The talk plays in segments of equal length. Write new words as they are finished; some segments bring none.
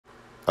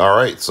All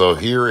right, so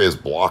here is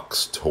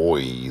Block's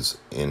Toys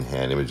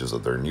in-hand images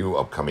of their new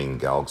upcoming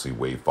Galaxy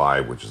Wave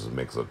 5, which is a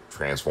mix of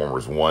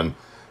Transformers 1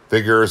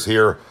 figures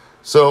here.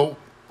 So,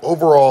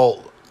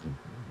 overall,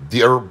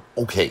 they're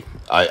okay.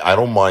 I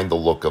don't mind the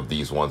look of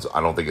these ones.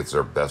 I don't think it's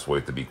their best way,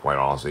 to be quite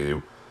honest with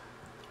you.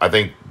 I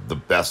think the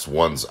best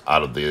ones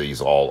out of these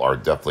all are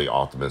definitely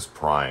Optimus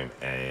Prime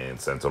and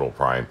Sentinel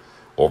Prime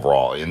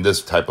overall in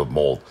this type of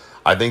mold.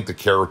 I think the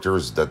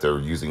characters that they're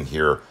using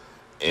here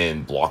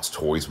in Block's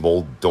Toys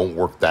mold don't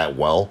work that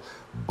well,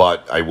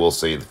 but I will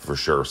say for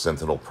sure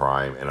Sentinel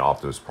Prime and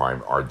Optimus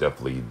Prime are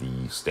definitely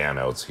the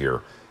standouts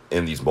here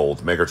in these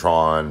molds.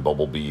 Megatron,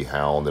 Bumblebee,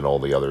 Hound, and all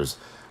the others.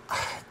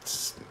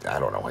 I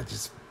don't know.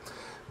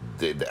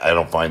 I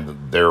don't find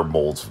that their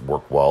molds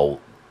work well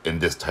in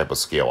this type of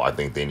scale. I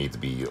think they need to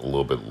be a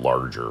little bit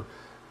larger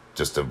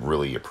just to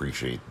really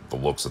appreciate the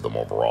looks of them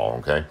overall,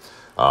 okay?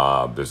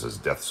 There's this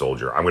Death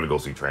Soldier. I'm going to go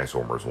see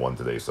Transformers 1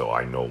 today, so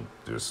I know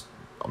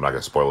I'm not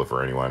going to spoil it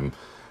for anyone,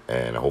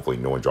 and hopefully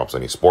no one drops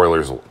any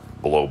spoilers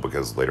below,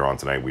 because later on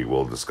tonight we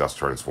will discuss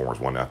Transformers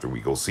 1 after we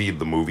go see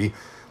the movie,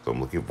 so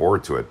I'm looking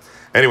forward to it.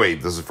 Anyway,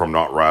 this is from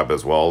notrab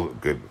as well.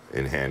 Good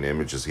in-hand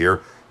images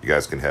here. You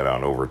guys can head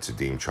on over to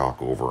Dean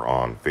Chalk over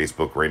on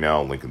Facebook right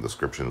now, link in the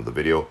description of the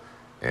video,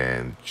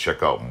 and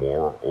check out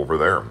more over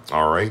there.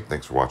 All right,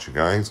 thanks for watching,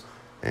 guys,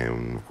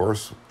 and of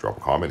course, drop a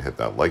comment, hit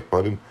that like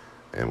button,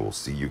 and we'll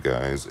see you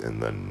guys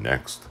in the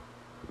next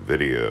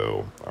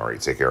video. All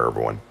right, take care,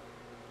 everyone.